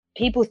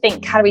people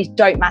think calories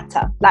don't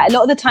matter. Like a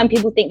lot of the time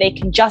people think they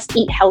can just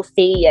eat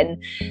healthy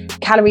and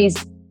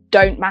calories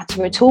don't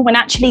matter at all, when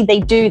actually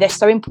they do. They're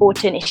so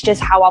important. It's just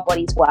how our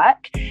bodies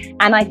work.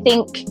 And I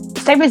think,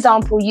 say for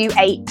example, you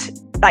ate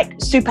like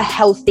super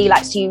healthy,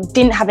 like so you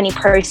didn't have any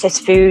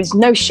processed foods,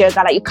 no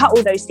sugar, like you cut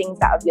all those things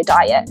out of your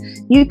diet,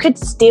 you could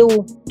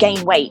still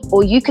gain weight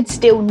or you could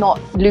still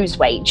not lose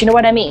weight. Do you know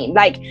what I mean?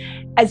 Like,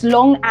 as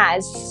long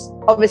as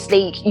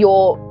obviously if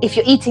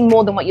you're eating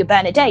more than what you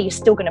burn a day, you're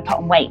still going to put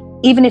on weight,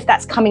 even if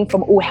that's coming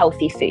from all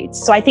healthy foods.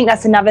 So I think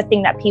that's another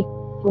thing that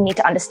people need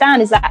to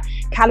understand, is that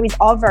calories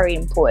are very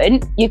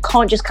important. You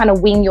can't just kind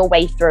of wing your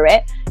way through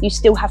it. You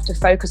still have to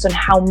focus on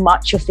how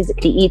much you're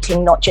physically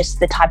eating, not just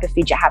the type of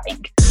food you're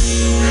having.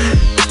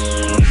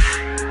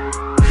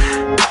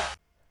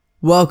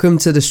 Welcome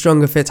to the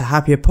Stronger, Fitter,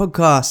 Happier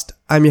podcast.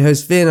 I'm your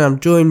host Vin.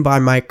 I'm joined by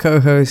my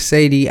co-host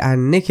Sadie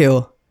and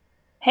Nikhil.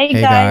 Hey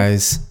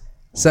guys.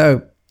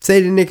 So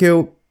Sadie and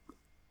Nikhil,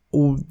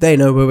 they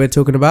know what we're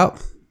talking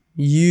about.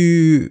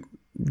 You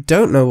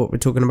don't know what we're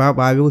talking about,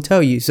 but I will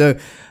tell you. So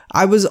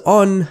I was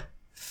on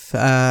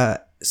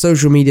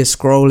social media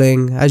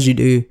scrolling, as you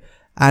do,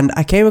 and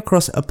I came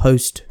across a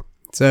post.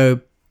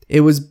 So it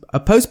was a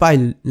post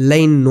by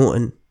Layne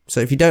Norton.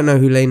 So if you don't know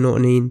who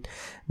Layne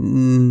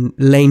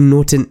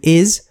Norton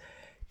is,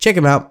 check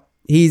him out.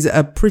 He's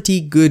a pretty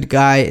good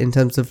guy in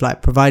terms of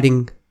like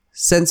providing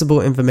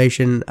sensible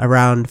information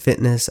around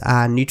fitness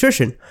and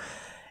nutrition.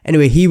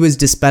 Anyway, he was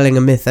dispelling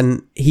a myth,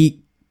 and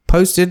he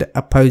posted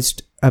a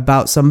post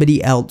about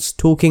somebody else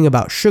talking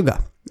about sugar.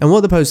 And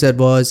what the post said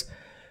was,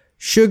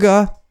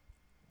 sugar,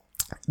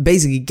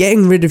 basically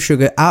getting rid of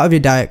sugar out of your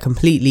diet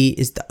completely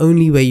is the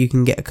only way you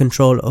can get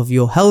control of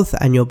your health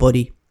and your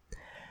body.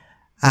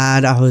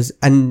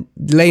 And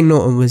Layne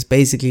Norton was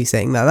basically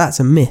saying that that's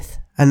a myth.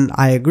 And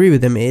I agree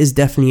with him. It is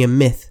definitely a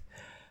myth.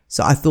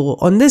 So I thought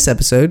on this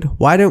episode,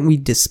 why don't we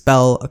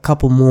dispel a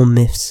couple more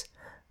myths?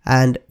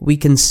 And we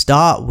can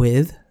start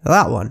with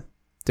that one.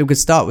 So we could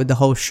start with the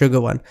whole sugar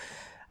one.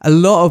 A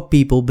lot of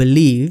people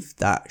believe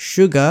that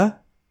sugar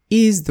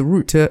is the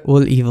root to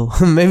all evil.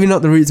 Maybe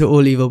not the root to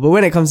all evil, but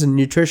when it comes to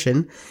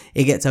nutrition,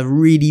 it gets a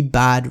really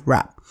bad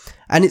rap.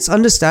 And it's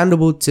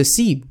understandable to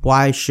see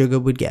why sugar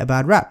would get a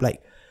bad rap.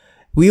 Like,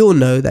 we all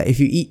know that if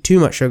you eat too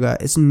much sugar,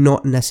 it's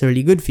not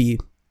necessarily good for you.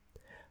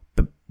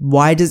 But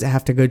why does it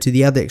have to go to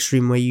the other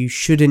extreme where you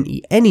shouldn't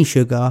eat any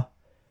sugar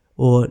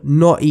or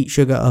not eat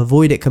sugar,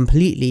 avoid it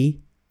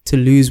completely to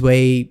lose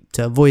weight,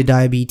 to avoid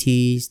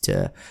diabetes,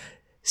 to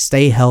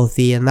stay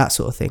healthy and that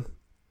sort of thing?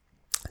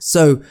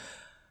 So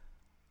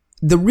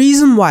the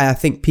reason why I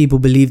think people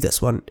believe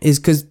this one is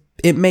because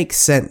it makes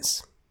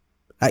sense.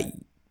 Like,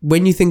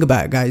 when you think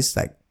about it, guys,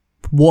 like,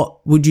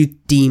 what would you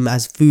deem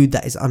as food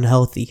that is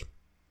unhealthy?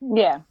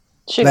 Yeah,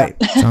 sugar.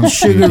 Like,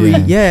 sugary,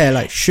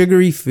 like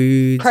sugary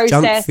foods,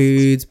 junk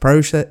foods,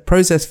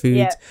 processed foods.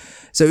 Yeah.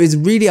 So it's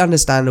really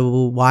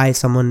understandable why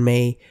someone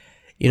may,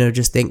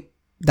 just think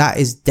that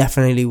is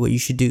definitely what you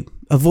should do.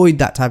 Avoid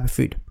that type of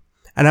food.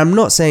 And I'm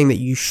not saying that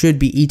you should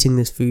be eating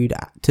this food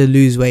to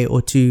lose weight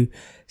or to,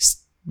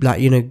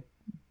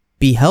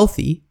 be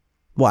healthy.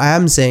 What I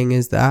am saying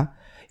is that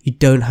you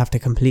don't have to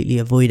completely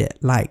avoid it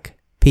like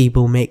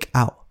people make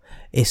out.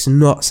 It's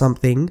not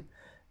something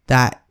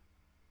that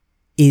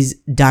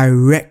is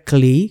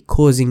directly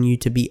causing you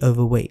to be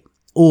overweight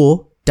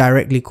or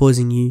directly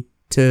causing you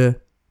to,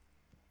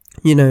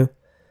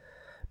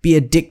 be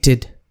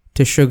addicted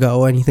to sugar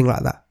or anything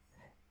like that.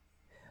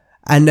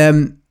 And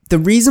the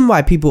reason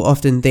why people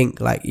often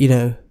think like,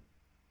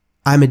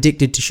 I'm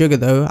addicted to sugar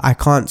though, I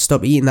can't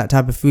stop eating that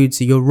type of food,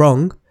 so you're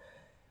wrong.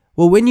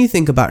 Well, when you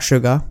think about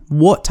sugar,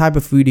 what type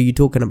of food are you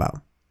talking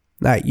about?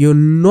 Like, you're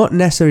not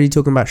necessarily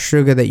talking about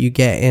sugar that you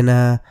get in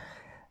that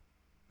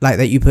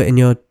you put in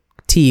your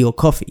tea or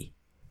coffee.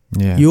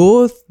 Yeah.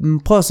 You're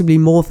possibly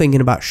more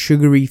thinking about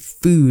sugary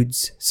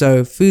foods.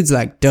 So foods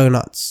like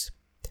donuts,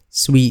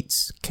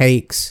 sweets,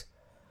 cakes,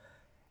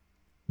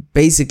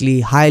 basically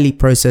highly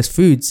processed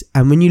foods.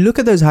 And when you look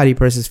at those highly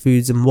processed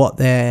foods and what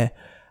their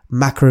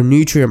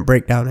macronutrient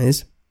breakdown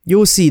is,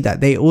 you'll see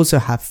that they also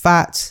have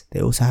fats, they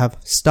also have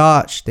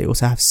starch, they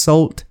also have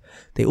salt,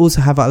 they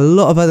also have a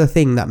lot of other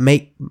things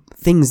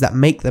that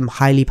make them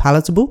highly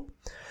palatable.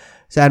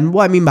 So, and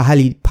what I mean by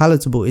highly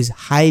palatable is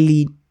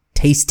highly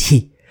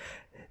tasty.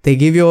 They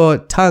give your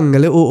tongue a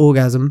little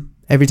orgasm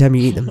every time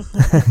you eat them.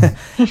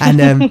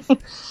 And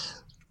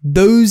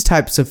those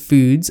types of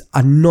foods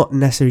are not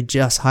necessarily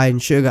just high in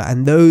sugar,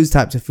 and those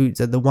types of foods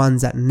are the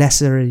ones that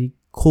necessarily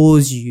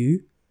cause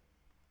you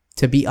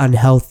to be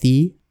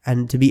unhealthy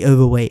and to be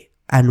overweight.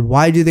 And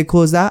why do they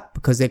cause that?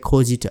 Because they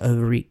cause you to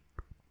overeat.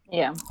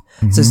 Yeah.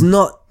 Mm-hmm. So it's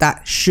not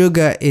that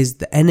sugar is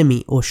the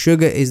enemy or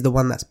sugar is the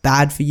one that's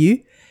bad for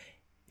you.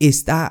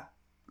 It's that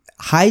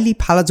highly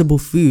palatable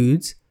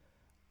foods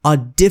are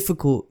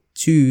difficult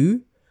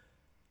to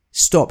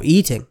stop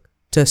eating,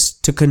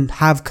 to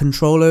have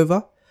control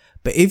over.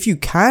 But if you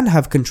can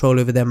have control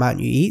over the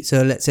amount you eat,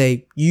 so let's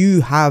say you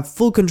have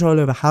full control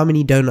over how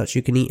many donuts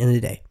you can eat in a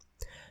day.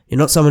 You're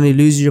not someone who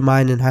loses your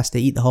mind and has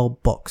to eat the whole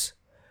box.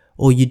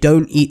 Or you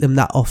don't eat them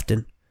that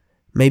often.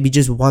 maybe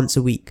just once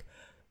a week.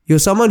 You're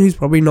someone who's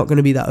probably not going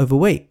to be that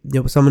overweight.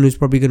 You're someone who's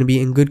probably going to be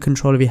in good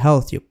control of your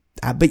health,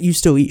 but you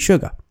still eat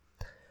sugar.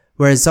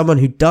 Whereas someone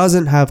who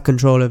doesn't have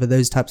control over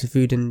those types of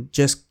food and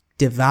just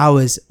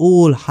devours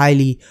all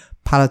highly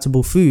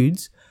palatable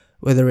foods,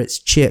 whether it's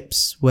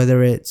chips,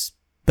 whether it's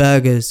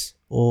burgers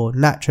or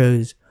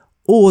nachos,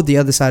 or the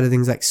other side of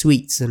things like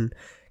sweets and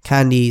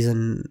candies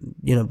and,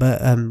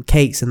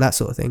 cakes and that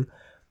sort of thing,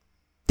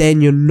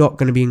 then you're not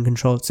going to be in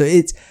control. So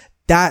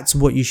that's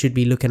what you should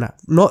be looking at.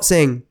 Not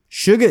saying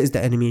sugar is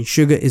the enemy and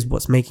sugar is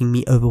what's making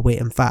me overweight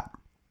and fat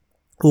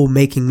or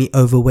making me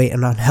overweight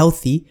and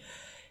unhealthy.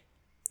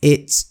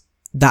 It's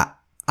that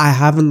I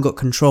haven't got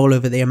control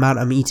over the amount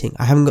I'm eating.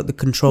 I haven't got the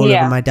control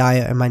over my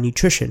diet and my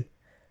nutrition.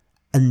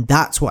 And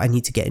that's what I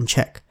need to get in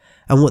check.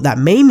 And what that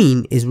may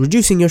mean is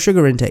reducing your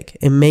sugar intake.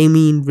 It may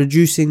mean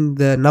reducing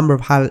the number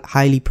of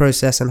highly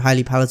processed and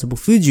highly palatable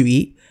foods you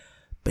eat,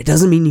 but it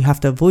doesn't mean you have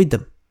to avoid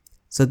them.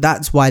 So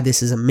that's why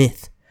this is a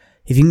myth.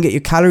 If you can get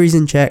your calories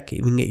in check, if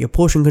you can get your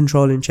portion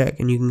control in check,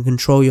 and you can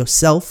control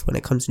yourself when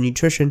it comes to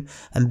nutrition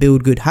and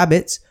build good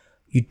habits,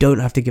 you don't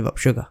have to give up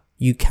sugar.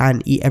 You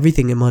can eat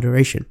everything in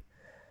moderation.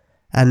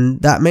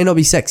 And that may not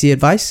be sexy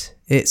advice.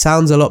 It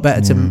sounds a lot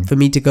better for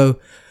me to go,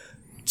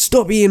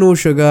 stop eating all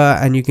sugar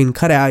and you can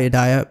cut it out of your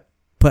diet.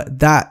 But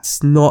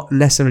that's not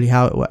necessarily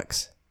how it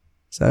works.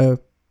 So,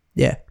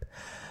 yeah.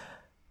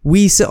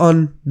 We sit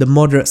on the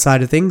moderate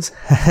side of things.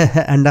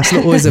 And that's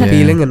not always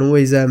appealing and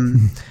always,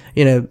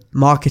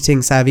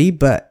 marketing savvy.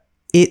 But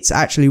it's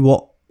actually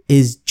what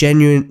is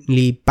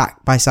genuinely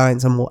backed by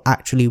science and what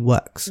actually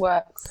works.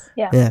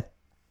 Yeah.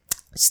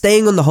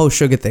 Staying on the whole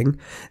sugar thing,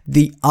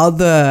 the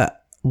other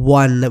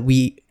one that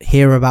we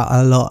hear about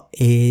a lot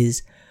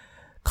is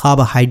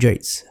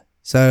carbohydrates.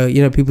 So,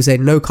 people say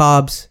no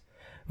carbs,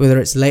 whether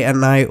it's late at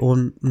night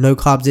or no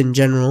carbs in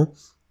general.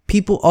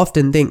 People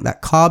often think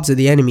that carbs are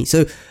the enemy.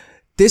 So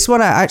this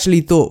one I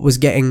actually thought was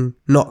getting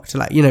knocked.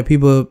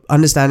 People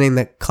understanding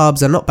that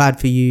carbs are not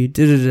bad for you,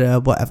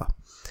 whatever.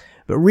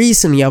 But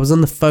recently I was on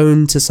the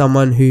phone to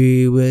someone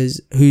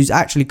who's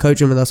actually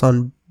coaching with us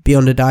on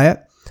Beyond a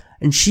Diet.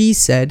 And she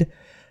said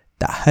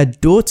that her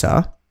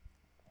daughter,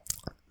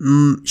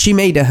 she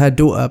made her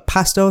daughter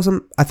pasta or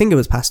something. I think it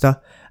was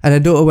pasta. And her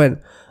daughter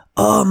went,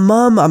 "Oh,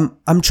 mom,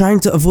 I'm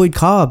trying to avoid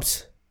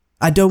carbs.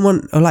 I don't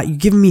want, you're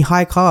giving me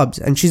high carbs."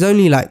 And she's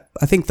only I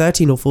think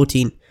 13 or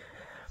 14.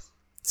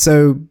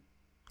 So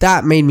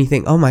that made me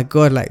think, oh my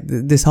God,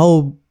 this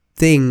whole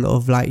thing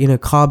of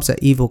carbs are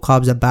evil,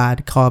 carbs are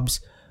bad, carbs,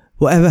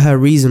 whatever her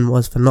reason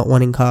was for not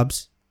wanting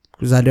carbs,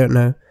 because I don't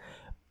know.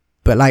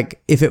 But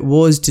if it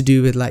was to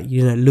do with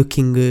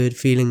looking good,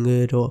 feeling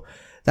good or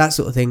that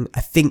sort of thing,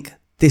 I think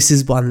this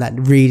is one that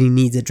really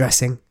needs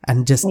addressing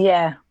and just,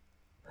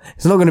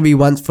 it's not going to be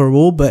once for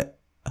all, but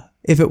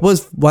if it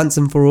was once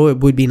and for all, it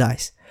would be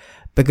nice,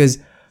 because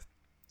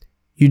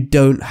you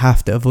don't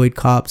have to avoid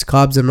carbs.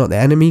 Carbs are not the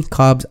enemy.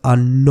 Carbs are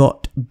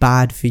not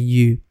bad for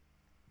you.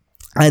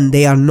 And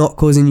they are not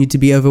causing you to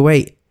be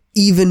overweight,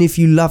 even if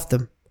you love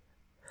them.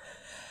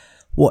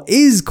 What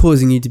is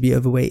causing you to be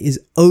overweight is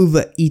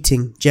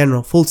overeating,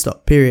 general, full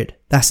stop, period.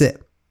 That's it.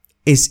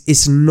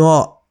 It's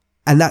not,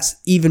 and that's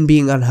even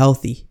being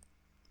unhealthy.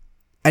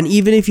 And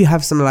even if you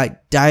have something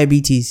like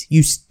diabetes,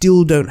 you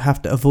still don't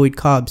have to avoid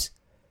carbs.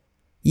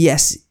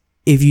 Yes,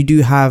 if you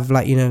do have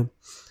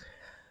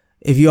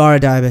if you are a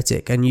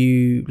diabetic and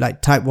you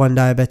type 1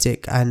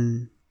 diabetic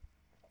and,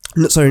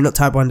 not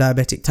type 1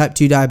 diabetic, type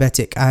 2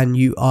 diabetic, and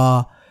you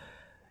are,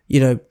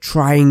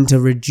 trying to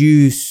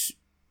reduce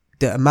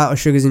the amount of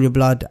sugars in your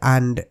blood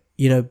and,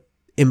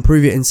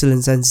 improve your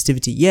insulin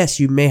sensitivity.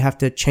 Yes, you may have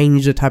to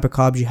change the type of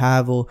carbs you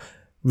have or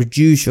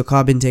reduce your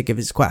carb intake if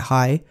it's quite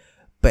high,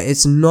 but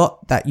it's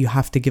not that you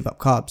have to give up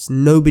carbs.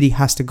 Nobody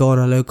has to go on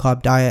a low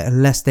carb diet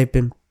unless they've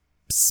been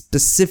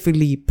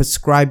specifically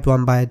prescribed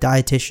one by a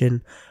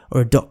dietitian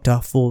or a doctor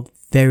for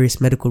various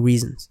medical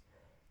reasons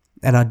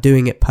and are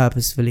doing it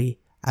purposefully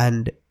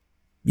and,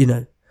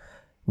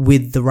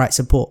 with the right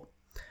support.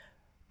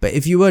 But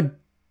if you are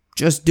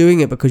just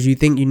doing it because you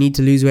think you need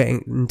to lose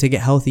weight and to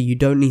get healthy, you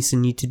don't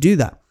need to do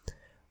that.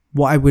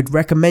 What I would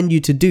recommend you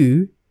to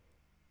do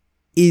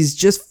is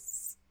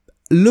just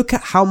look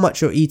at how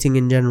much you're eating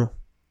in general.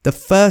 The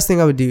first thing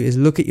I would do is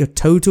look at your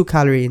total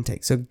calorie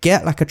intake. So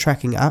get a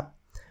tracking app,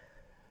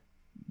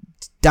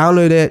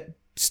 download it,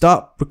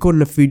 start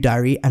recording a food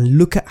diary and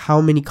look at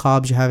how many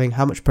carbs you're having,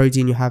 how much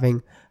protein you're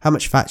having, how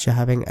much fats you're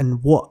having,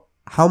 and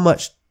how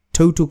much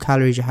total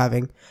calories you're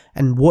having,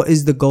 and what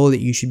is the goal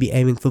that you should be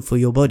aiming for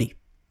your body,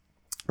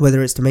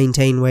 whether it's to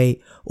maintain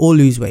weight or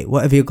lose weight,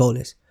 whatever your goal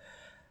is.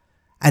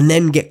 And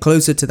then get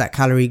closer to that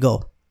calorie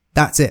goal.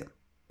 That's it.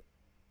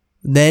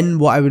 Then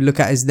what I would look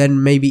at is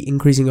then maybe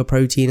increasing your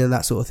protein and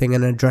that sort of thing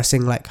and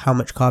addressing how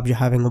much carbs you're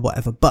having or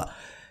whatever. But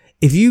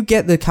if you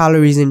get the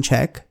calories in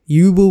check,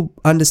 you will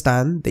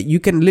understand that you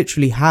can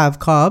literally have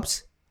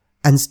carbs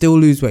and still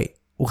lose weight,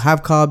 or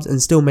have carbs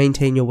and still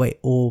maintain your weight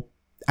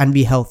and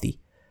be healthy.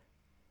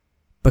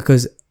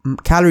 Because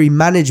calorie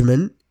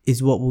management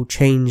is what will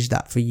change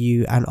that for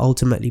you and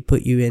ultimately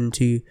put you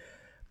into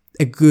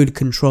a good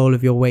control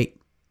of your weight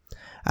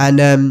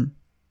And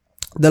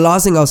the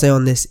last thing I'll say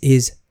on this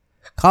is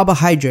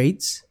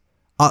carbohydrates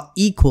are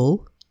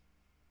equal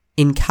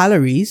in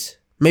calories,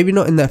 maybe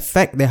not in the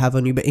effect they have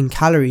on you, but in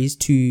calories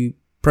to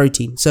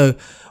protein. So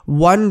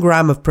 1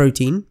 gram of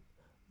protein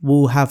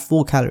will have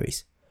 4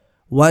 calories.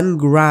 1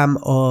 gram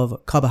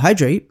of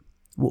carbohydrate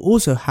will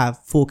also have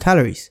 4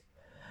 calories.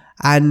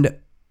 And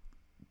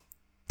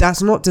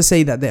that's not to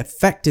say that the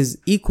effect is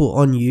equal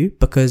on you,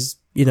 because,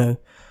 you know,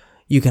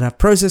 you can have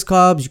processed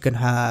carbs, you can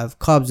have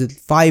carbs with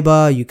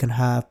fiber, you can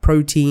have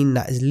protein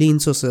that is lean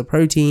source of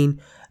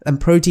protein,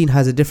 and protein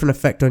has a different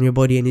effect on your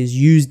body and is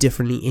used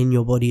differently in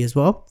your body as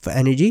well for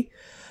energy.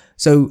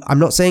 So I'm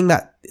not saying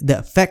that the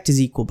effect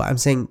is equal, but I'm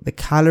saying the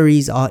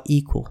calories are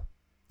equal.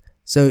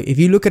 So if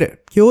you look at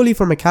it purely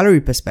from a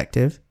calorie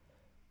perspective,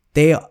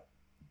 they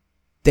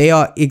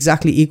are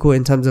exactly equal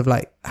in terms of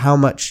like how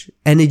much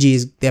energy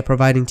they're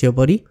providing to your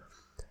body.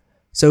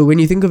 So when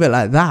you think of it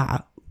like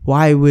that,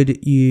 why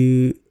would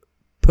you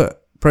put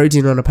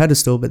protein on a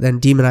pedestal but then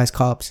demonize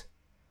carbs?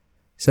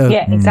 So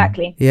yeah,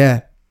 exactly.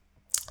 Yeah.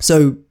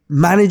 So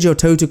manage your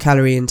total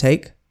calorie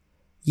intake.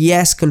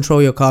 Yes,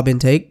 control your carb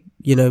intake,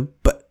 you know,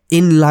 but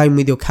in line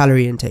with your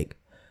calorie intake.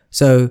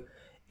 So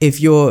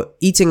if you're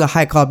eating a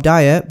high carb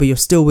diet, but you're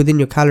still within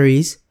your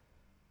calories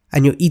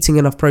and you're eating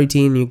enough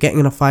protein, you're getting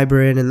enough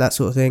fiber in and that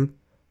sort of thing,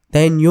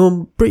 then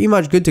you're pretty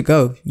much good to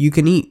go. You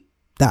can eat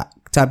that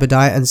type of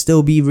diet and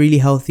still be really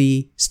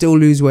healthy, still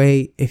lose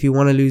weight if you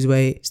want to lose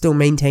weight, still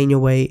maintain your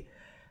weight,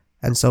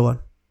 and so on.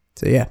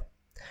 So yeah,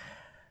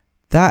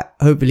 that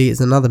hopefully is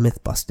another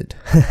myth busted.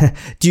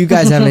 Do you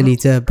guys have any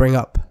to bring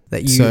up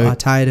that you are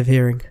tired of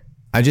hearing?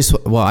 I just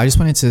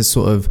wanted to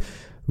sort of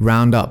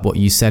round up what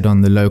you said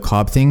on the low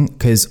carb thing,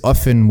 because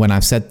often when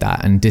I've said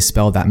that and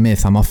dispelled that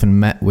myth, I'm often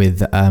met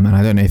with, and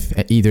I don't know if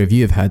either of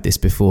you have heard this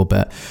before,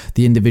 but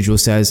the individual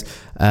says,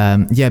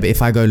 yeah, but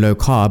if I go low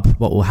carb,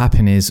 what will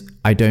happen is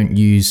I don't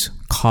use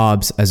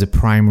carbs as a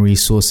primary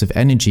source of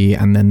energy,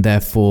 and then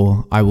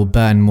therefore I will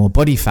burn more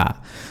body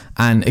fat.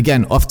 And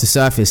again, off the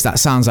surface, that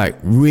sounds like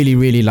really,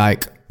 really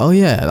like, oh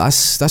yeah,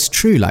 that's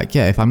true. Like,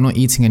 yeah, if I'm not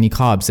eating any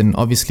carbs, then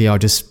obviously I'll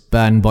just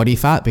burn body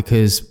fat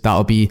because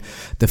that'll be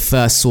the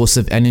first source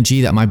of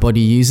energy that my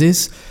body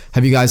uses.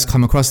 Have you guys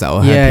come across that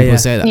or heard people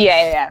say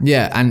that?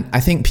 Yeah. And I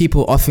think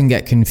people often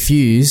get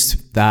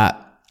confused that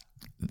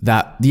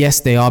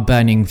yes, they are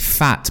burning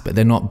fat, but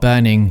they're not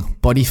burning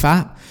body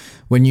fat.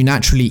 When you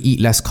naturally eat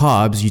less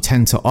carbs, you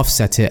tend to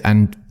offset it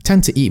and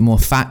tend to eat more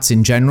fats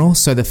in general.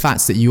 So the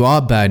fats that you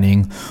are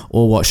burning,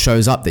 or what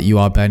shows up that you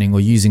are burning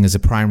or using as a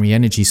primary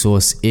energy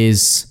source,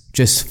 is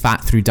just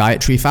fat through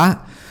dietary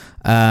fat.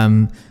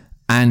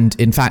 And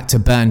in fact, to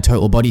burn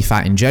total body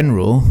fat in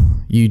general,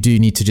 you do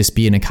need to just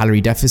be in a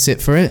calorie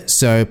deficit for it.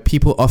 So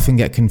people often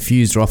get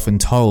confused or often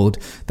told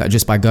that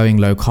just by going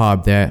low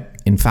carb, they're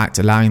in fact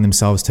allowing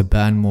themselves to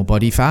burn more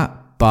body fat.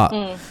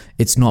 But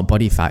it's not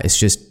body fat. It's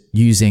just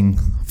using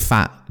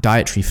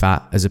dietary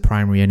fat as a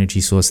primary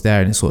energy source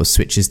there, and it sort of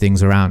switches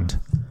things around.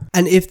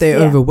 And if they're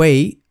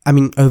overweight,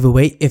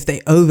 if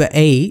they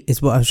overate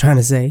is what I was trying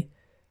to say.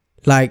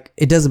 Like,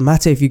 it doesn't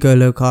matter if you go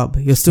low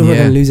carb, you're still not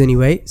going to lose any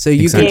weight. So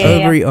you can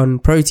overeat on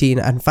protein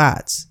and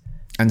fats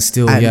and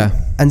still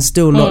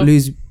not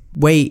lose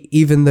weight,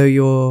 even though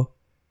you're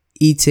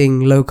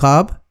eating low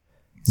carb.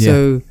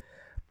 So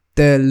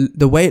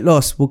the weight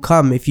loss will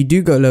come if you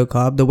do go low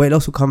carb. The weight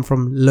loss will come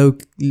from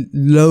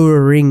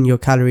lowering your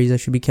calories. I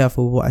should be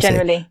careful with what I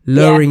say.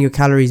 Lowering your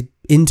calories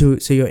into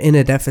it, so you're in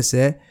a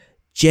deficit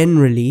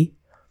generally,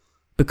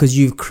 because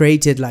you've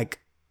created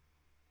like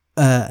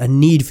a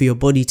need for your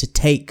body to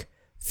take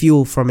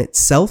fuel from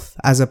itself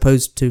as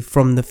opposed to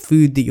from the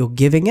food that you're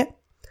giving it.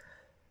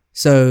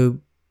 So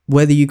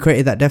whether you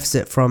created that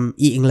deficit from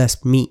eating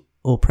less meat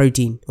or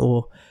protein,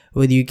 or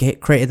whether you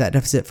created that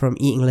deficit from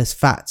eating less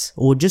fats,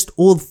 or just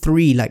all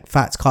three, like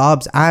fats,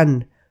 carbs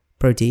and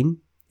protein,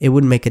 it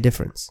wouldn't make a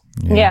difference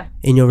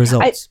in your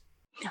results.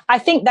 I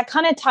think that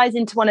kind of ties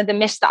into one of the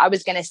myths that I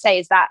was going to say,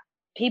 is that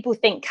people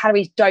think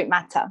calories don't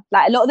matter.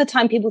 Like, a lot of the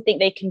time people think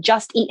they can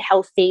just eat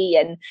healthy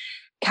and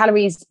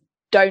calories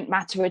don't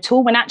matter at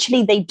all, when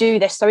actually they do.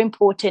 They're so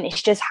important.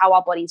 It's just how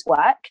our bodies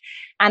work.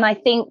 And I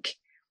think,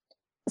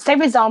 say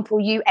for example,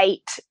 you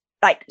ate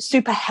like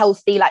super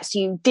healthy, like, so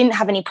you didn't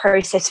have any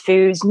processed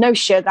foods, no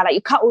sugar, like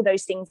you cut all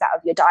those things out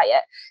of your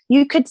diet,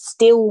 you could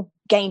still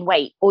gain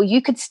weight, or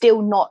you could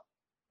still not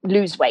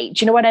lose weight.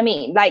 Do you know what I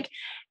mean? Like,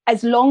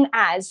 as long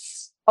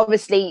as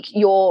obviously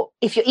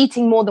if you're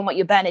eating more than what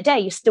you burn a day,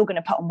 you're still going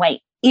to put on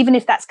weight, even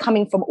if that's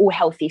coming from all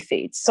healthy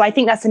foods. So I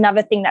think that's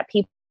another thing that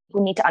people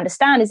need to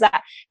understand, is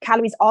that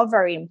calories are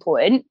very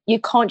important.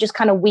 You can't just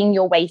kind of wing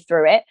your way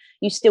through it.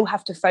 You still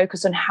have to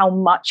focus on how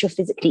much you're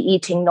physically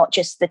eating, not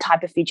just the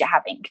type of food you're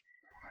having.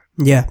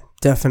 Yeah,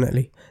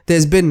 definitely.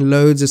 There's been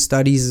loads of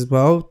studies as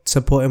well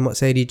supporting what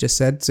Sadie just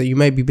said. So you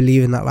may be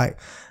believing that like,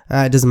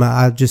 it doesn't matter,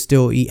 I'll just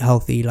still eat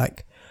healthy.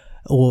 Like,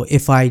 or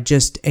if I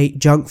just ate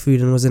junk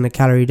food and was in a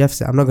calorie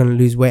deficit, I'm not going to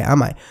lose weight,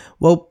 am I?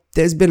 Well,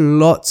 there's been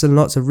lots and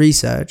lots of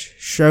research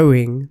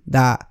showing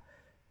that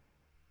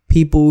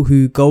people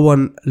who go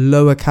on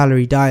lower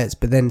calorie diets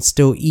but then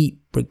still eat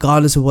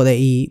regardless of what they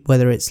eat,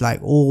 whether it's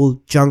like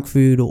all junk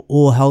food or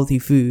all healthy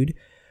food,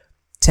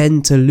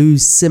 tend to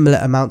lose similar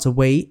amounts of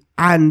weight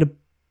and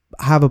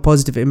have a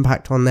positive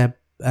impact on their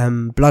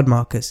blood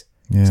markers.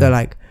 Yeah. So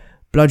like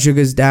blood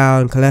sugar's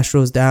down,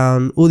 cholesterol's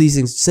down, all these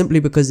things, simply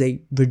because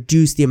they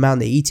reduce the amount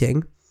they're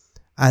eating,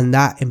 and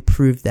that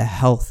improved their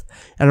health.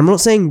 And I'm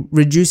not saying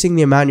reducing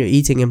the amount you're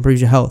eating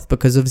improves your health,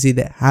 because obviously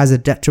that has a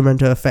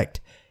detrimental effect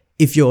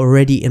if you're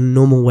already in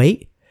normal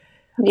weight.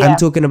 Yeah. I'm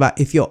talking about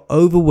if you're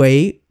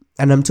overweight,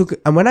 and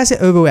when I say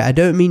overweight, I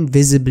don't mean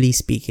visibly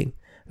speaking.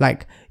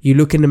 Like you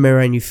look in the mirror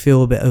and you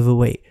feel a bit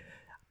overweight.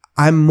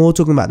 I'm more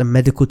talking about the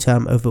medical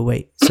term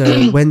overweight.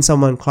 So when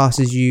someone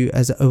classes you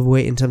as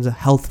overweight in terms of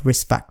health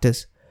risk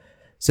factors.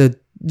 So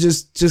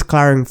just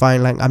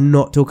clarifying, like I'm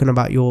not talking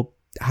about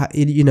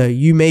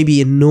you may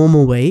be in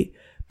normal weight,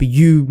 but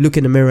you look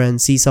in the mirror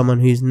and see someone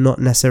who's not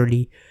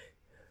necessarily,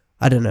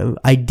 I don't know,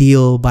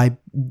 ideal by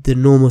the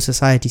normal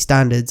society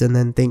standards, and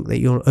then think that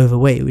you're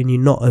overweight when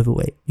you're not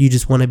overweight. You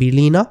just want to be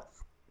leaner.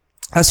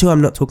 That's who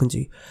I'm not talking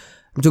to.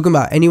 I'm talking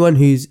about anyone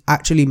who's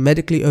actually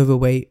medically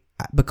overweight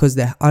because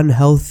they're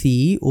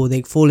unhealthy, or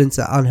they fall into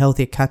that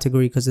unhealthy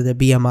category because of their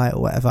BMI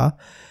or whatever,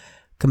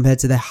 compared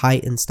to their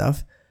height and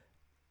stuff.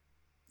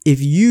 If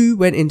you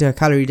went into a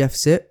calorie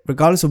deficit,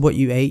 regardless of what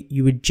you ate,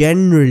 you would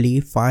generally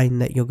find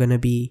that you're going to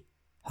be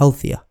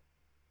healthier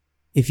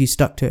if you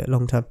stuck to it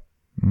long term.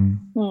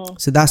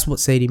 So that's what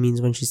Sadie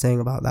means when she's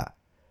saying about that.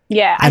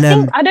 Yeah,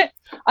 and I don't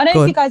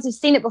know if you guys have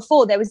seen it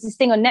before. There was this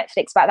thing on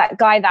Netflix about that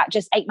guy that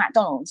just ate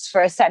McDonald's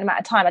for a certain amount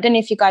of time. I don't know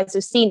if you guys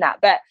have seen that,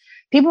 but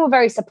people were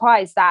very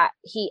surprised that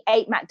he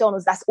ate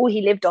McDonald's. That's all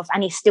he lived off,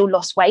 and he still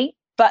lost weight.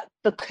 But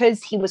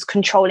because he was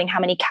controlling how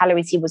many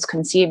calories he was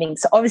consuming.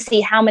 So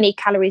obviously how many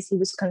calories he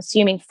was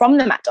consuming from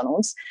the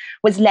McDonald's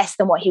was less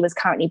than what he was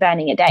currently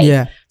burning a day.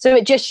 Yeah. So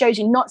it just shows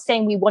you, not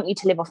saying we want you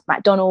to live off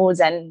McDonald's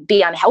and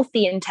be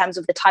unhealthy in terms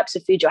of the types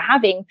of food you're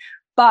having,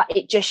 but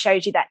it just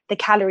shows you that the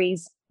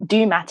calories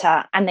do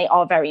matter and they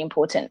are very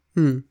important.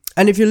 And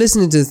if you're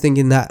listening to this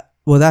thinking that,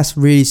 well, that's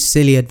really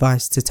silly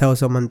advice to tell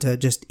someone to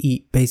just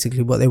eat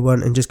basically what they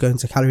want and just go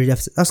into calorie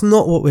deficit. That's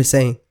not what we're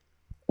saying.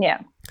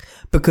 Yeah.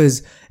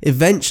 Because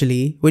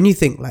eventually, when you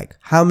think like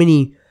how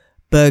many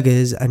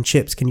burgers and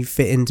chips can you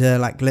fit into,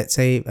 like, let's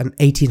say an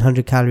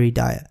 1800 calorie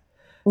diet?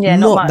 Yeah,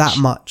 not that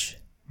much.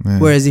 Yeah.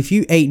 Whereas if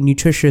you ate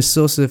nutritious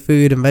sources of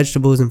food and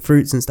vegetables and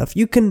fruits and stuff,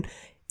 you can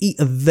eat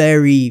a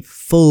very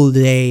full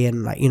day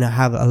and, like, you know,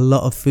 have a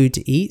lot of food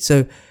to eat.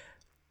 So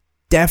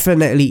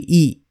definitely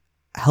eat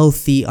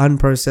healthy,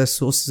 unprocessed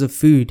sources of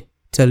food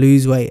to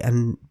lose weight,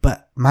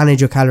 but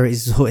manage your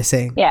calories is what we're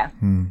saying. Yeah.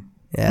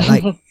 Yeah,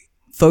 like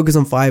focus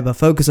on fiber,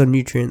 focus on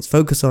nutrients,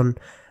 focus on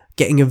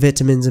getting your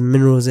vitamins and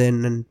minerals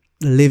in, and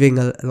living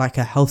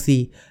a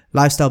healthy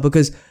lifestyle,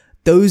 because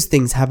those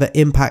things have an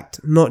impact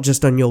not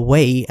just on your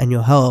weight and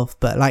your health,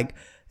 but like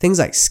things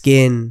like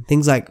skin,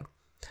 things like,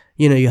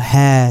 you know, your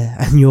hair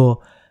and your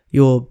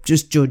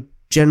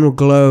general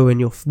glow and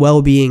your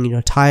well-being and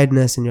your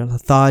tiredness and your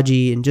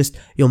lethargy and just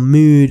your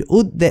mood.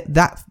 All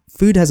that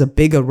food has a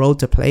bigger role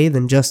to play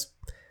than just,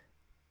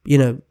 you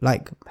know,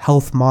 like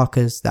health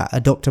markers that a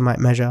doctor might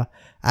measure,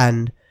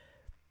 and,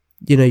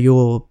 you know,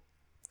 your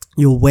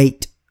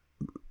weight,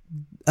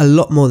 a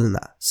lot more than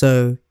that.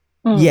 So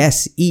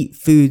yes, eat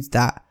foods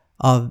that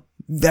are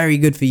very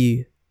good for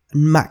you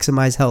and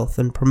maximize health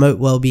and promote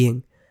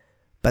well-being,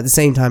 but at the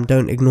same time,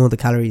 don't ignore the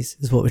calories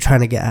is what we're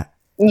trying to get at.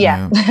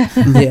 Yeah.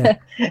 Yeah.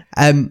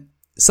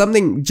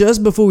 Something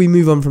just before we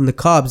move on from the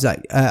carbs,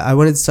 like I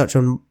wanted to touch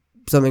on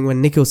something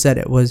when Nikhil said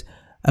it was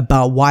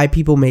about why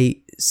people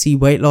may see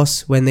weight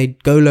loss when they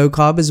go low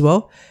carb as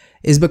well,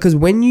 is because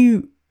when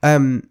you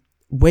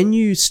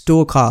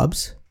store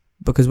carbs,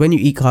 because when you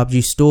eat carbs,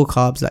 you store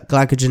carbs like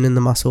glycogen in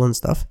the muscle and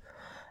stuff,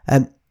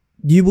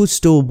 you will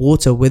store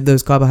water with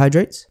those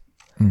carbohydrates.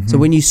 So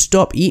when you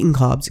stop eating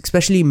carbs,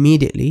 especially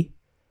immediately,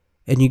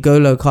 and you go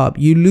low carb,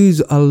 you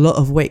lose a lot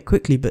of weight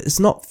quickly. But it's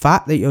not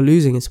fat that you're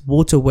losing, it's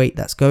water weight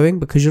that's going,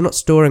 because you're not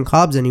storing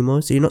carbs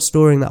anymore. So you're not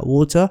storing that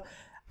water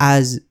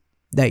as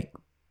like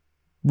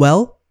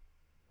well.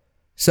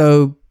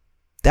 So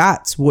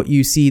that's what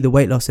you see the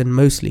weight loss in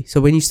mostly.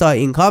 So when you start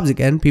eating carbs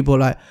again, people are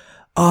like,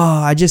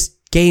 oh, I just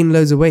gained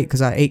loads of weight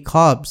because I ate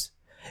carbs.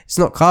 It's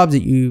not carbs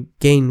that you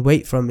gain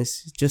weight from.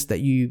 It's just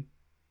that you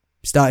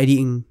started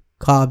eating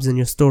carbs and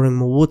you're storing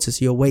more water,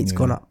 so your weight's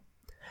gone up.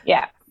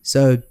 Yeah.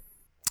 So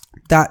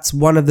that's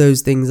one of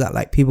those things that,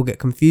 like, people get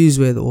confused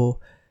with or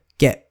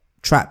get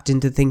trapped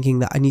into thinking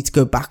that I need to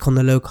go back on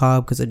the low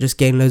carb because I just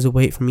gained loads of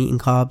weight from eating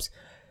carbs.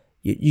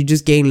 You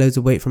just gain loads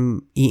of weight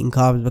from eating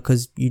carbs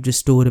because you just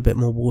stored a bit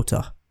more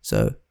water.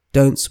 So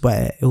don't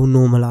sweat it. It will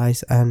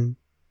normalize. And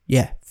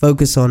yeah,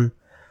 focus on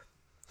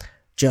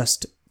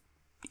just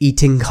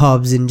eating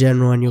carbs in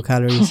general and your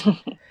calories.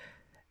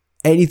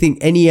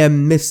 Any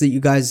myths that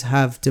you guys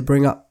have to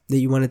bring up that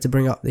you wanted to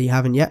bring up that you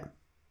haven't yet?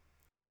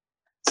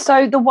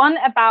 So the one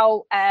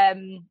about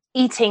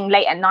eating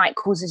late at night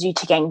causes you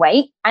to gain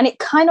weight. And it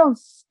kind of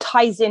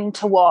ties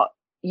into what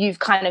you've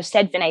kind of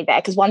said, Vinay,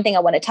 there, because one thing I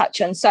want to touch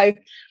on. So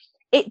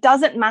it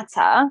doesn't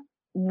matter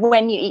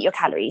when you eat your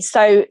calories.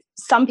 So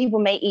some people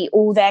may eat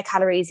all their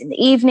calories in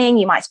the evening.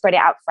 You might spread it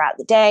out throughout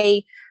the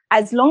day.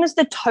 As long as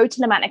the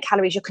total amount of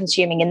calories you're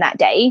consuming in that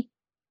day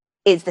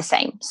is the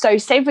same. So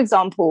say, for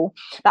example,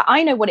 that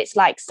I know what it's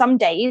like. Some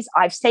days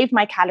I've saved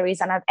my calories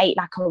and I've ate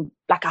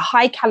like a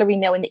high calorie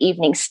meal in the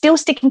evening, still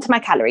sticking to my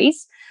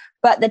calories,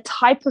 but the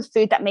type of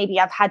food that maybe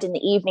I've had in the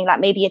evening, like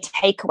maybe a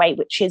takeaway,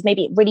 which is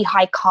maybe really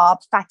high carb,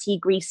 fatty,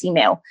 greasy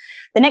meal.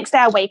 The next day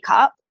I wake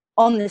up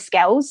on the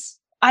scales,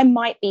 I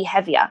might be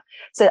heavier.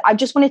 So I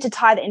just wanted to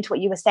tie that into what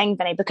you were saying,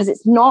 Vinay, because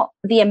it's not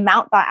the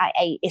amount that I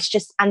ate, it's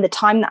just, and the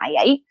time that I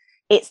ate,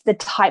 it's the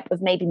type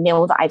of maybe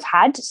meal that I've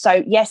had.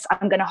 So yes,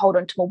 I'm going to hold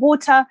on to more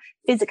water.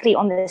 Physically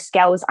on the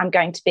scales, I'm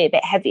going to be a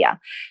bit heavier.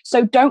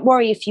 So don't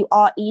worry if you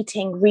are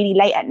eating really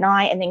late at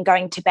night and then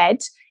going to bed.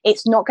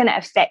 It's not going to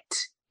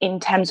affect in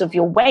terms of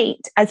your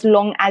weight, as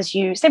long as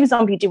you, say for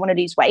example, you do want to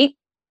lose weight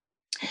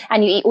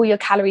and you eat all your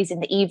calories in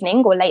the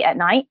evening or late at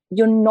night,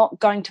 you're not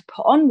going to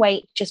put on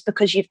weight just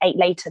because you've ate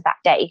later that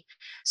day.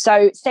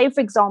 So say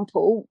for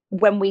example,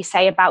 when we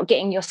say about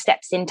getting your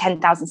steps in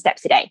 10,000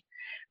 steps a day,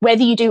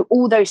 whether you do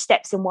all those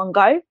steps in one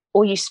go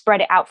or you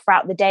spread it out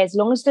throughout the day, as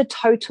long as the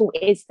total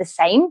is the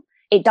same,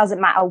 it doesn't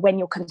matter when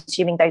you're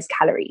consuming those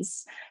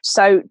calories.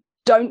 So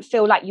don't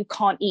feel like you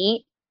can't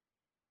eat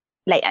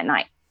late at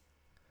night,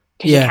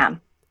 because you can.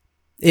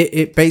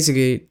 It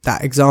basically,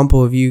 that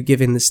example of you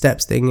giving the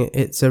steps thing,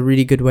 it's a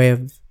really good way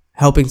of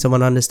helping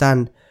someone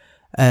understand,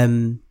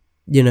 that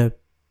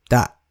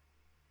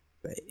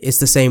it's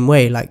the same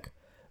way, like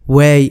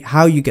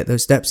how you get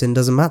those steps in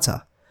doesn't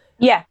matter.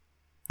 Yeah.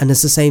 And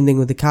it's the same thing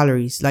with the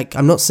calories. Like,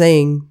 I'm not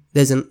saying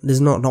there's not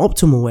an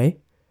optimal way.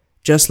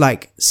 Just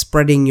like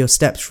spreading your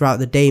steps throughout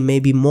the day may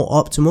be more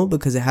optimal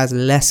because it has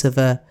less of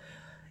a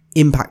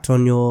impact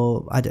on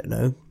your, I don't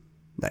know,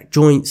 like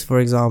joints, for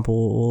example,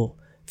 or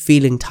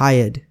feeling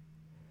tired,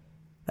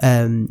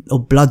 or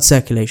blood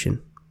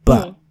circulation.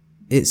 But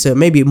so it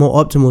may be more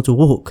optimal to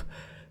walk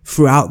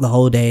throughout the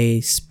whole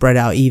day, spread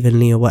out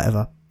evenly or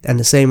whatever. And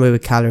the same way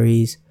with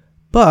calories.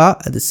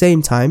 But at the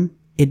same time,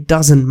 it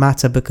doesn't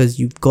matter because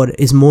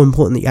it's more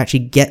important that you actually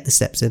get the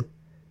steps in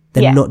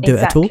than not do it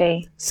at all.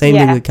 Same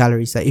thing with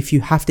calories. Like if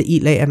you have to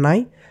eat late at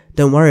night,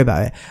 don't worry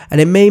about it. And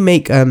it may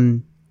make,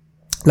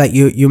 like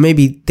you may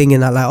be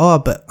thinking that like, oh,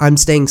 but I'm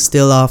staying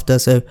still after.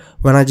 So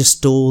when I just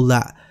store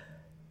that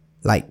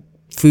like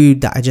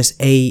food that I just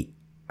ate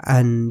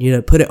and,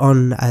 put it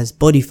on as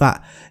body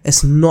fat,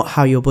 it's not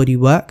how your body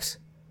works.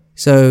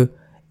 So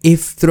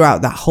if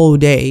throughout that whole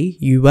day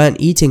you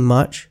weren't eating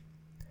much,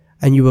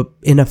 and you were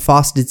in a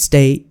fasted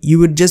state, you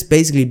would just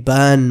basically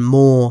burn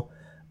more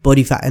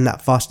body fat in that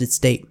fasted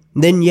state.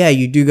 Then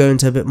you do go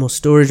into a bit more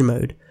storage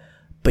mode,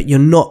 but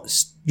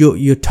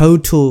your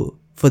total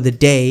for the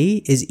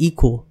day is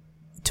equal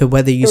to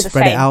whether you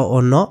spread it out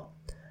or not.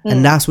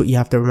 And that's what you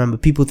have to remember.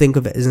 People think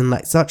of it as in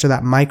like such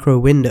that micro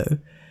window.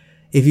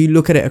 If you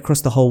look at it across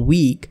the whole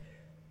week,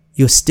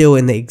 you're still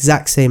in the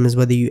exact same as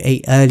whether you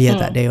ate earlier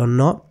that day or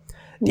not.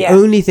 The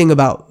only thing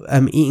about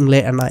eating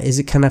late at night is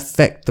it can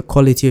affect the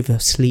quality of your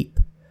sleep.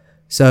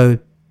 So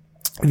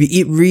if you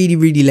eat really,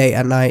 really late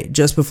at night,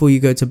 just before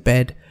you go to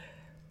bed,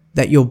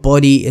 that your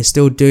body is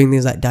still doing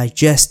things like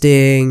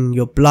digesting,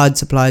 your blood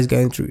supply is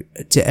going through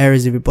to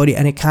areas of your body,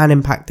 and it can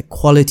impact the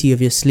quality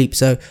of your sleep.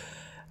 So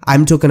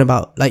I'm talking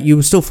about like you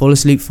will still fall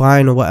asleep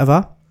fine or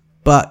whatever,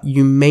 but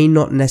you may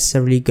not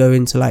necessarily go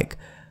into like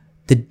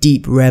the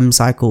deep REM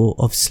cycle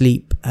of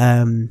sleep.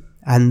 And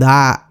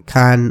that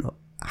can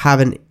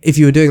if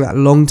you were doing that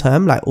long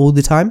term, like all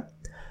the time,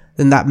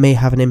 then that may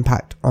have an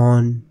impact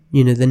on,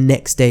 the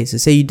next day. So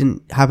say you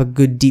didn't have a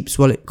good deep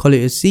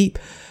quality of sleep,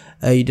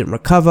 you didn't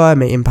recover, it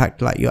may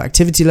impact like your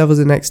activity levels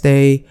the next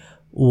day,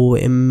 or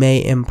it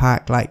may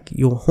impact like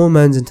your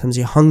hormones in terms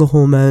of your hunger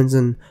hormones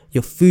and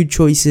your food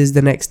choices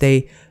the next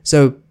day.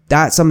 So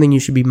that's something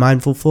you should be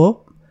mindful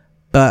for.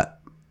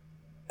 But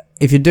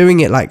if you're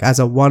doing it like as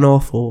a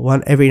one-off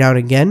or every now and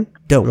again,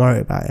 don't worry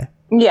about it.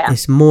 Yeah.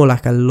 It's more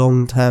like a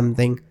long-term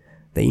thing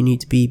that you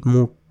need to be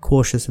more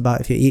cautious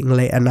about if you're eating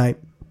late at night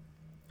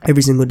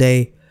every single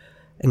day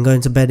and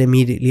going to bed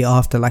immediately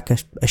after, like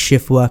a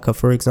shift worker,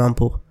 for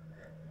example.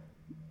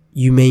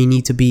 You may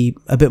need to be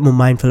a bit more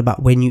mindful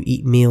about when you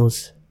eat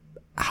meals,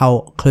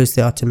 how close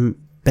they are to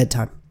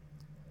bedtime.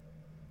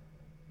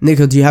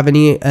 Nico, do you have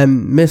any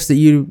myths that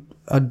you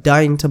are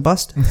dying to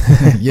bust?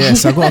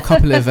 Yes, I've got a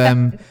couple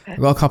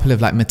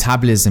of like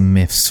metabolism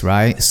myths,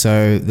 right?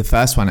 So the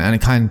first one, and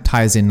it kind of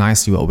ties in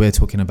nicely what we're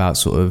talking about,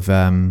 sort of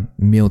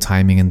meal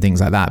timing and things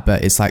like that,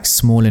 but it's like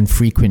small and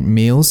frequent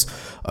meals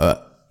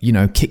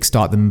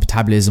kickstart the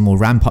metabolism or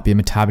ramp up your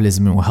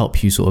metabolism and will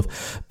help you sort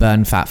of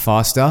burn fat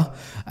faster.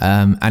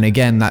 And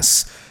again,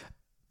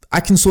 I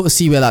can sort of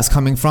see where that's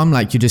coming from.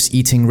 Like you're just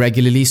eating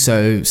regularly.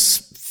 So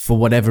for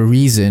whatever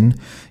reason,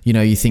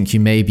 you think you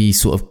may be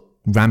sort of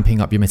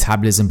ramping up your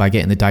metabolism by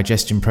getting the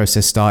digestion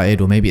process started,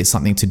 or maybe it's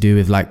something to do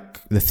with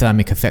like the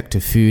thermic effect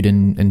of food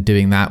and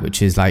doing that,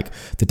 which is like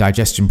the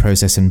digestion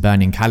process and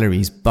burning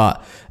calories.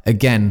 But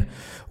again,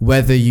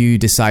 whether you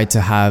decide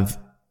to have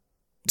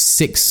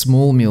 6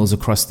 small meals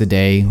across the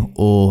day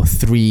or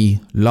 3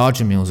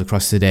 larger meals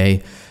across the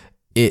day,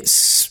 it's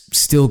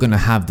still going to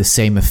have the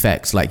same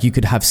effects. Like you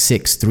could have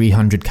 6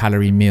 300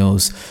 calorie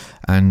meals,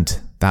 and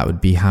that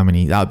would be how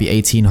many? That would be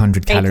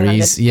 1800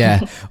 calories.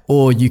 Yeah.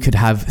 Or you could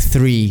have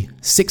 3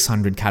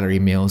 600 calorie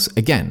meals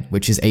again,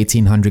 which is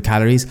 1800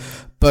 calories.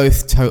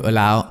 Both total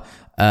out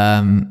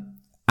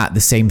at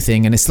the same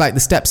thing. And it's like the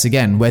steps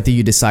again, whether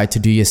you decide to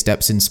do your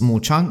steps in small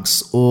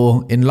chunks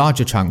or in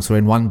larger chunks or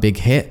in one big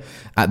hit.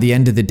 At the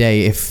end of the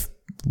day, if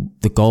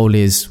the goal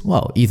is,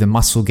 well, either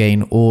muscle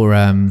gain or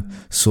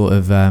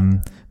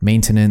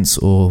maintenance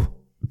or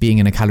being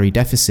in a calorie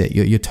deficit,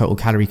 your total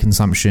calorie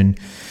consumption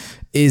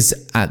is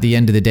at the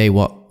end of the day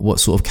what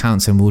sort of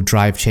counts and will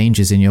drive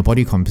changes in your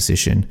body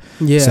composition.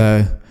 Yeah.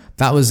 So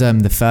that was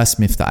the first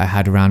myth that I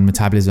had around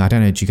metabolism. I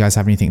don't know, do you guys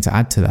have anything to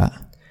add to that?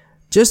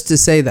 Just to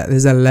say that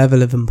there's a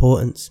level of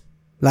importance.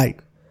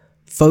 Like,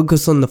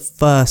 focus on the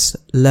first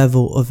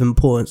level of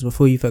importance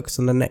before you focus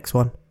on the next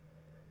one.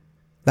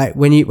 Like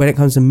when it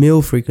comes to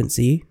meal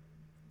frequency,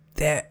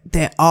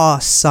 there are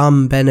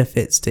some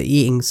benefits to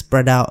eating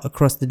spread out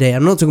across the day.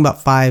 I'm not talking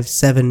about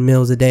 5-7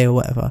 meals a day or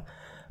whatever,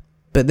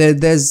 but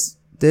there's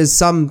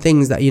some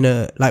things that, you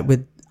know, like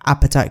with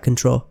appetite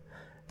control,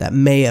 that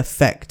may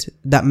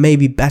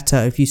be better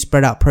if you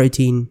spread out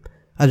protein,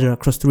 I don't know,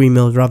 across 3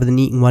 meals rather than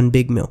eating one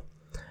big meal.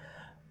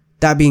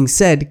 That being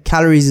said,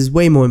 calories is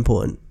way more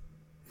important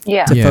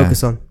to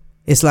focus on.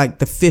 It's like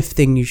the 5th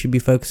thing you should be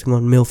focusing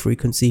on, meal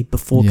frequency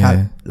before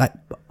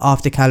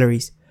after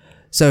calories.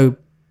 So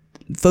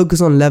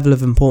focus on level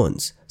of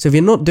importance. So if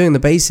you're not doing the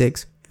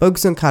basics,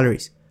 focus on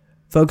calories,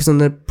 focus on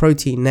the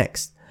protein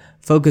next,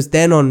 focus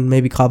then on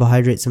maybe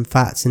carbohydrates and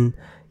fats and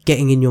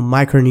getting in your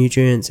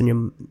micronutrients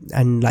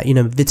and like, you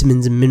know,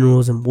 vitamins and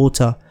minerals and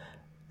water.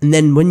 And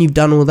then when you've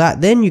done all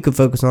that, then you can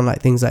focus on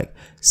like things like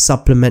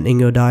supplementing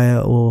your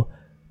diet or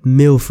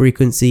meal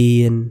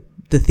frequency and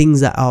the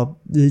things that are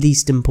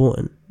least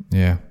important.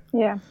 Yeah.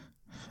 Yeah.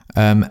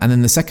 And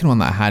then the second one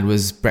that I had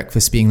was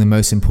breakfast being the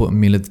most important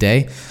meal of the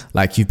day.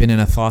 Like you've been in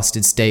a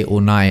fasted state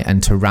all night,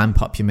 and to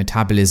ramp up your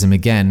metabolism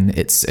again,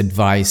 it's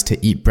advised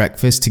to eat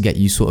breakfast to get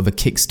you sort of a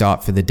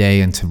kickstart for the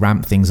day and to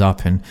ramp things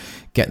up and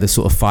get the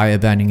sort of fire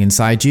burning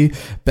inside you.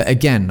 But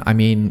again, I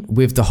mean,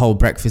 with the whole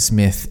breakfast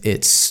myth,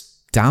 it's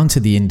down to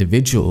the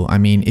individual. I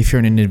mean, if you're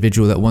an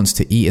individual that wants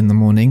to eat in the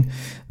morning,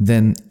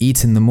 then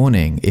eat in the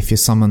morning. If you're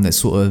someone that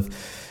sort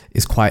of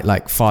is quite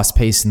like fast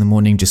paced in the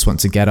morning, just want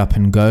to get up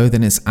and go,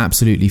 then it's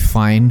absolutely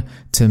fine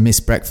to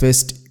miss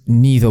breakfast.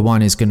 Neither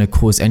one is going to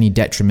cause any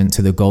detriment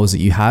to the goals that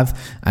you have.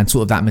 And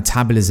sort of that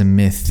metabolism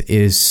myth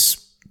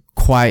is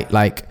quite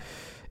like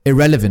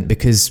irrelevant,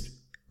 because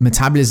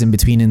metabolism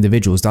between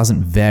individuals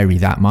doesn't vary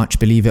that much,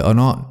 believe it or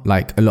not.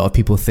 Like a lot of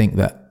people think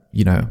that,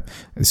 you know,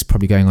 it's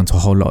probably going on to a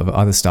whole lot of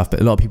other stuff, but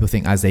a lot of people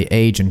think as they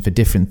age and for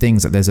different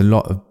things that there's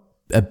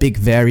a big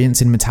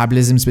variance in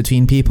metabolisms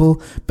between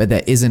people, but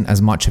there isn't as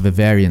much of a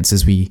variance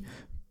as we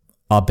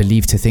are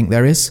believed to think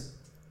there is.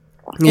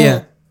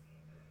 Yeah.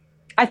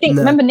 I think,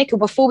 remember, Nikhil,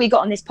 before we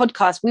got on this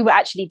podcast, we were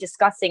actually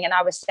discussing, and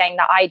I was saying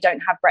that I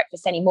don't have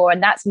breakfast anymore.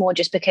 And that's more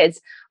just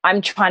because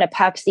I'm trying to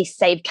purposely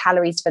save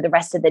calories for the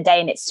rest of the day,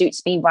 and it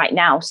suits me right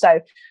now. So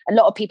a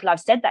lot of people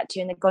I've said that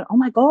to, and they've gone, oh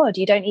my God,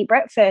 you don't eat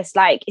breakfast.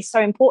 Like, it's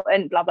so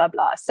important, blah, blah,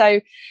 blah.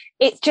 So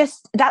it's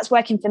just, that's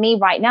working for me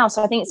right now.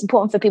 So I think it's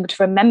important for people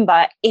to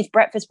remember, if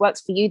breakfast works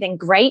for you, then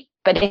great.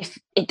 But if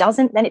it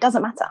doesn't, then it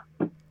doesn't matter.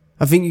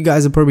 I think you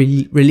guys have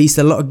probably released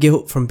a lot of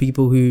guilt from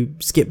people who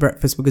skip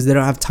breakfast because they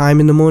don't have time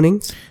in the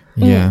mornings.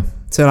 Yeah.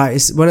 So like,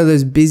 it's one of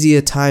those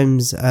busier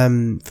times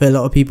for a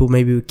lot of people,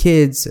 maybe with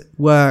kids,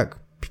 work,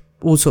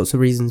 all sorts of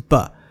reasons.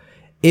 But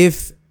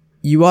if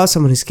you are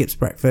someone who skips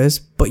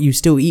breakfast, but you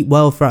still eat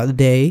well throughout the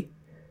day,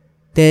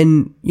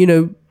 then, you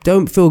know,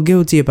 don't feel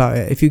guilty about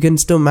it. If you can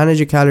still manage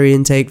your calorie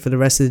intake for the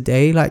rest of the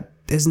day, like,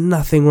 there's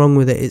nothing wrong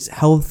with it. It's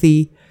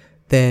healthy.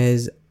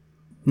 There's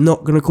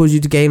not going to cause you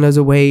to gain loads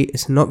of weight.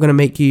 It's not going to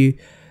make you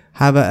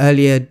have an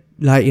earlier,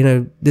 like, you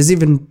know, there's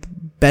even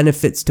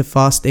benefits to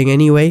fasting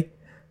anyway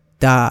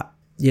that,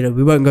 you know,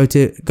 we won't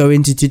go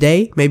into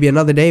today, maybe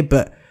another day,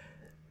 but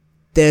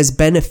there's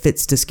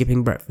benefits to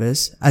skipping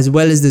breakfast as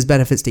well as there's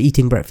benefits to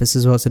eating breakfast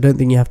as well. So don't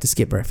think you have to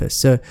skip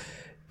breakfast. So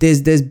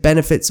there's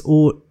benefits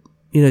or,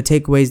 you know,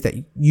 takeaways that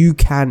you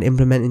can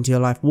implement into your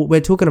life. What we're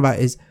talking about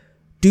is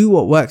do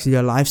what works with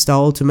your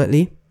lifestyle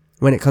ultimately.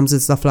 When it comes to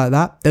stuff like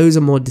that, those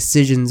are more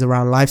decisions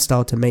around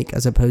lifestyle to make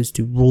as opposed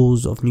to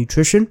rules of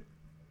nutrition.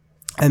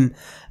 And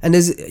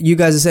as you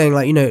guys are saying,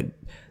 like, you know,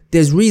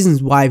 there's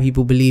reasons why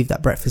people believe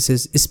that breakfast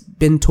is, it's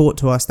been taught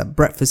to us that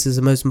breakfast is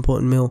the most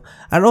important meal,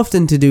 and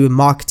often to do with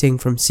marketing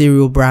from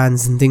cereal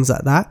brands and things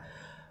like that.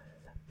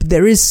 But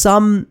there is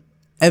some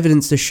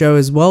evidence to show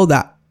as well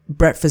that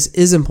breakfast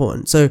is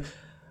important. So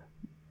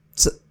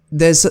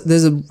there's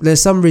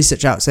some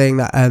research out saying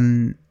that,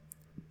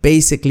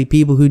 basically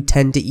people who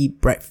tend to eat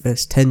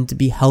breakfast tend to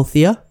be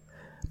healthier,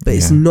 but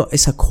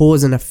it's a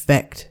cause and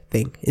effect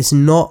thing. It's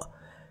not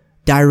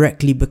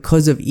directly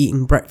because of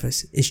eating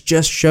breakfast. It's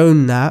just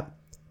shown that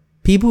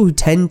people who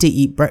tend to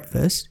eat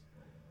breakfast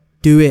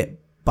do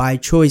it by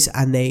choice,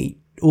 and they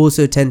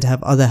also tend to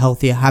have other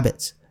healthier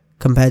habits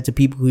compared to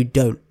people who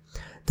don't.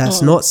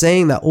 That's not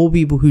saying that all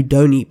people who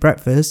don't eat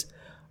breakfast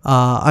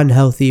are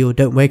unhealthy or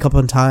don't wake up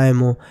on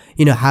time or,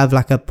 you know, have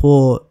like a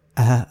poor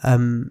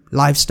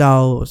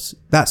lifestyle,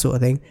 that sort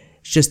of thing.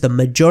 It's just the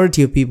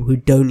majority of people who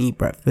don't eat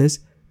breakfast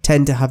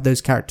tend to have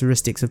those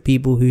characteristics of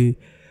people who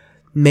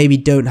maybe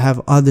don't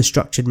have other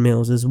structured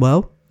meals as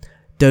well,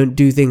 don't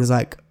do things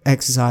like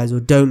exercise, or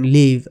don't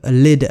live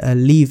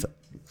a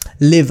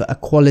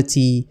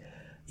quality,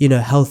 you know,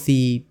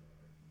 healthy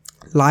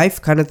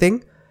life kind of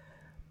thing.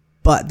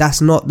 But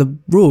that's not the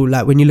rule.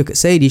 Like when you look at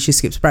Sadie, she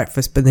skips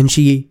breakfast, but then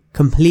she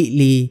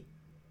completely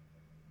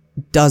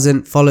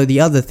doesn't follow the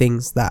other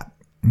things that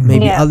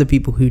maybe other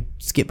people who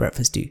skip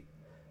breakfast do.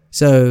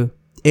 So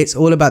it's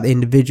all about the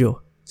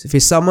individual. So if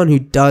you're someone who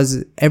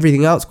does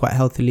everything else quite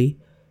healthily,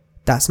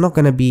 that's not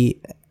going to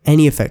be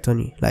any effect on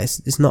you. Like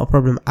it's not a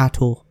problem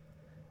at all.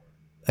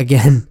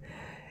 Again,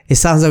 it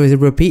sounds like we're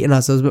repeating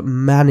ourselves, but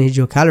manage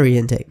your calorie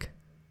intake.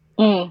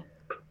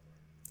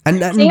 And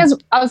seeing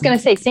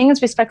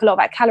as we spoke a lot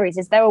about calories,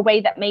 is there a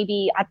way that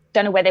maybe, I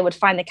don't know where they would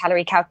find the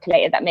calorie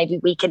calculator, that maybe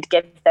we could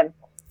give them?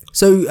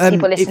 So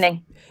people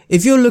listening,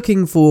 if you're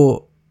looking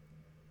for,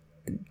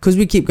 because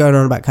we keep going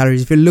on about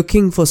calories, if you're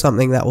looking for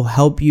something that will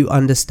help you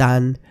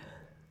understand,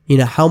 you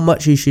know, how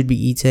much you should be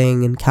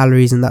eating and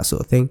calories and that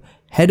sort of thing,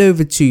 head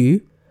over to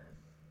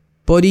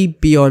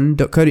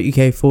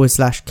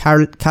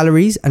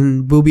bodybeyond.co.uk/calories,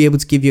 and we'll be able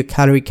to give you a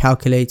calorie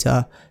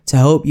calculator to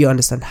help you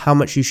understand how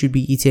much you should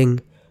be eating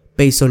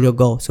based on your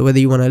goal. So whether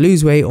you want to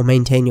lose weight or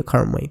maintain your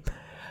current weight.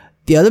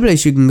 The other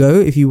place you can go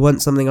if you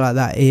want something like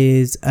that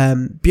is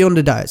Beyond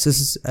a Diet. So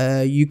this is,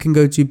 you can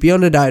go to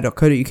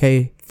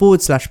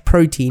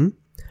beyondadiet.co.uk/protein.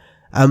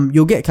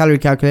 You'll get a calorie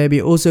calculator, but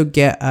you also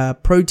get a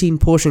protein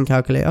portion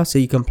calculator. So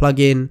you can plug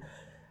in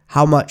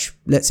how much,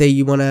 let's say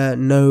you want to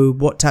know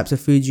what types of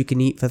foods you can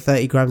eat for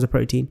 30 grams of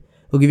protein.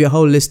 It'll give you a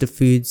whole list of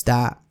foods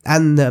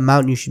and the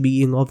amount you should be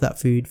eating of that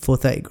food for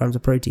 30 grams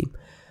of protein.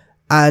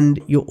 And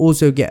you'll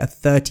also get a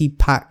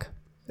 30-pack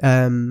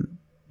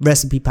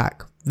recipe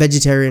pack,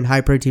 vegetarian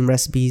high protein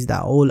recipes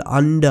that are all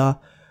under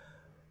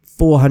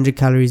 400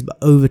 calories but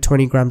over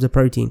 20 grams of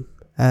protein.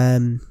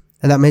 And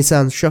that may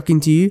sound shocking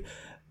to you,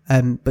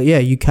 but yeah,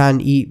 you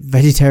can eat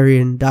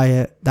vegetarian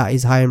diet that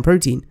is high in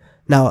protein.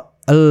 Now,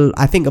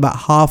 I think about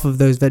half of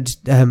those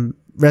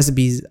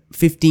recipes,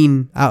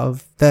 15 out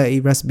of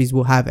 30 recipes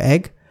will have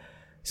egg.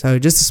 So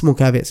just a small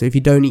caveat. So if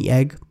you don't eat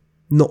egg,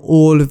 not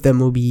all of them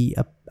will be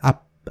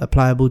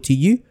applicable to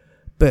you,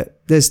 but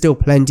there's still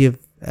plenty of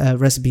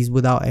recipes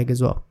without egg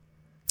as well.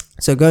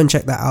 So go and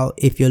check that out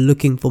if you're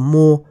looking for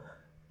more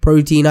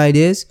protein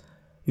ideas.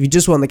 If you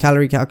just want the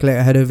calorie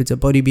calculator, head over to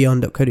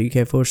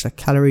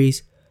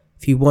bodybeyond.co.uk/calories.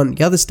 If you want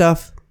the other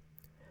stuff,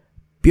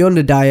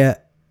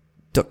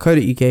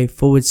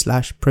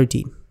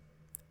 beyondadiet.co.uk/protein.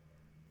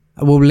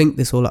 I will link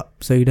this all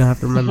up so you don't have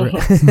to remember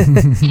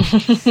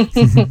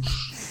it.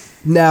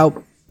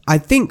 Now, I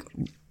think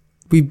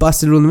we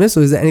busted all the myths,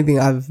 or is there anything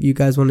you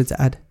guys wanted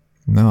to add?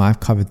 No, I've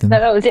covered them. No,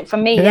 that was it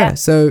from me. Yeah.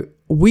 So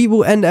we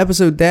will end the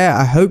episode there.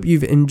 I hope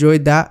you've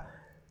enjoyed that.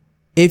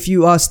 If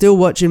you are still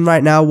watching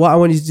right now, what I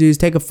want you to do is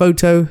take a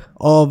photo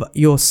of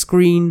your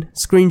screen,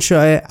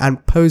 screenshot it,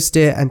 and post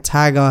it and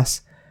tag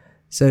us.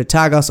 So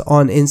tag us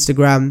on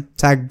Instagram,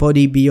 tag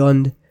Body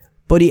and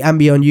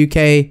Beyond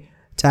UK,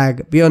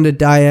 tag Beyond a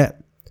Diet,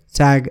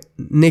 tag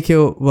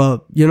Nikhil.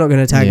 Well, you're not going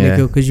to tag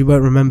Nikhil because you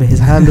won't remember his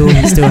handle.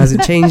 He still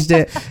hasn't changed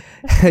it.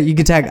 You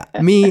can tag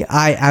me.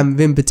 I am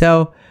Vin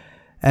Patel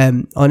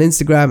on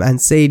Instagram,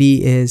 and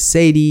Sadie is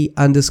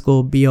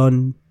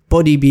Sadie_Beyond.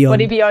 Body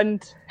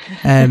Beyond.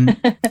 And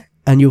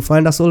you'll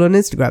find us all on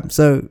Instagram.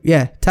 So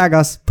yeah, tag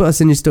us, put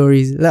us in your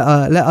stories, let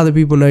other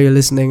people know you're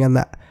listening and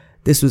that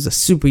this was a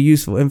super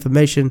useful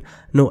information,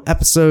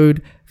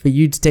 episode for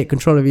you to take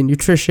control of your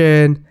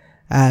nutrition,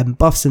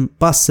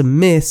 bust some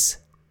myths,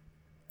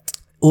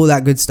 all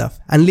that good stuff.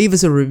 And leave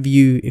us a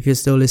review if you're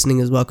still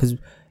listening as well, because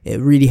it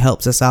really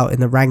helps us out in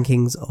the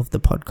rankings of the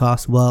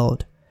podcast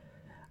world.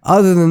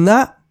 Other than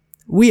that,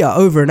 we are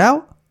over and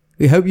out.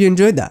 We hope you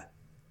enjoyed that.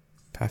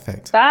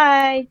 Perfect.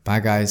 Bye. Bye,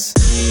 guys.